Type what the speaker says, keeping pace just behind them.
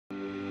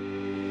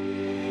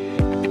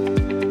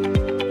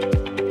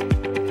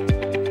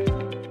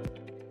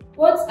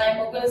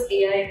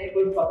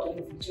AI-enabled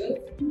proctoring features?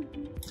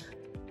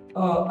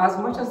 As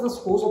much as the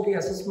scores of the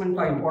assessment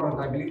are important,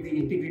 I believe the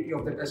integrity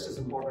of the test is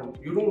important.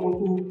 You don't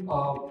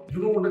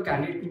want a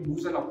candidate to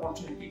lose an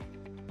opportunity.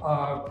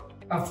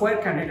 A fair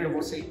candidate, I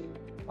would say,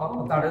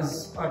 that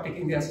is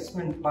taking the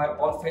assessment by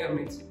all fair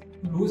means,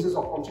 lose his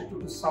opportunity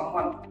to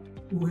someone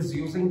who is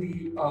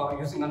using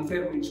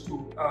unfair means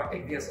to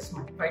take the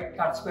assessment. Right?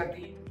 That's where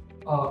the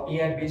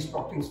AI-based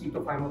proctoring suite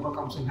of iMocha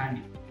comes in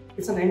handy.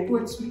 It's an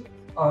end-to-end suite,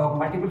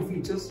 multiple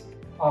features.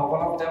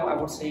 One of them I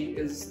would say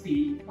is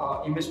the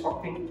image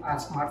proctoring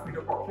and smart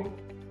video proctoring.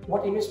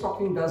 What image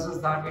proctoring does is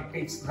that it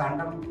takes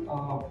random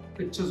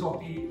pictures of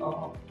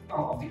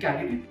the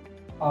candidate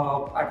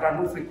at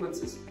random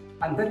frequencies,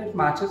 and then it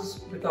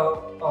matches with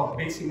a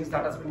base image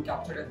that has been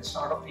captured at the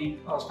start of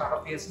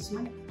the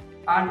assessment,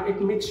 and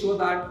it makes sure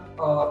that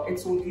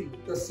it's only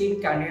the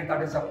same candidate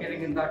that is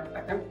appearing in that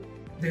attempt.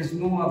 There's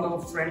no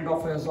other friend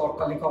of his or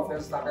colleague of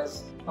his that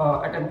is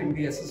attempting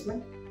the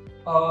assessment.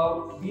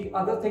 The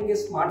other thing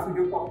is smart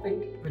video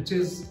proctoring, which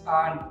is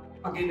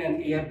again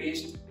an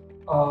AI-based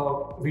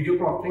video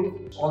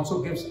proctoring.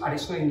 Also gives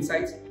additional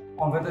insights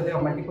on whether there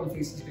are multiple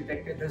faces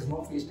detected, there's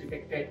no face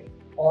detected,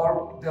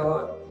 or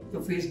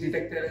the face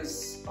detected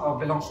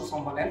belongs to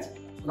someone else.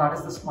 So that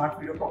is the smart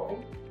video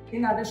proctoring.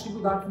 In addition to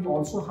that, we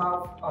also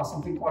have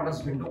something called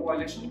as window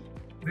violation,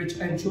 which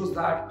ensures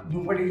that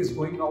nobody is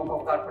going out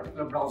of that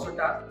particular browser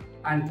tab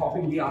and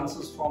copying the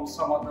answers from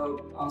some other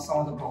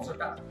browser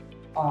tab.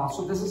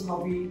 So this is how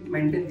we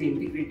maintain the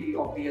integrity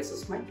of the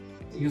assessment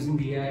using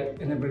the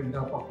AI-enabled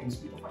proctoring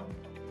suite of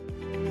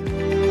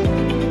iMocha.